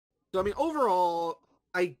So I mean, overall,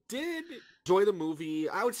 I did enjoy the movie.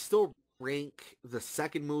 I would still rank the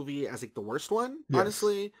second movie as like the worst one, Yes.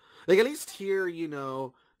 honestly. Like at least here,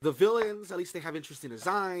 the villains, at least they have interesting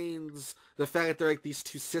designs. The fact that they're like these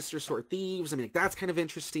two sister sort of thieves, I mean, like, that's kind of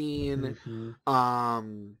interesting. Hmm.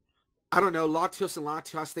 Um, I don't know, Latios and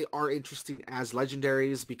Latios, they are interesting as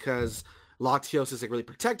legendaries because Latios is like really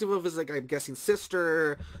protective of his, like, I'm guessing,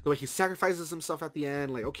 sister. The way he sacrifices himself at the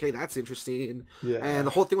end, like, okay, that's interesting. And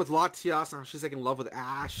the Yeah. whole thing with Latios, how she's like in love with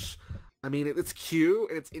Ash. I mean, it's cute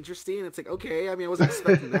and it's interesting. It's like, okay, I mean, I wasn't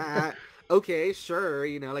expecting that. Okay, sure,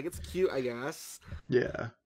 like it's cute, I guess. Yeah.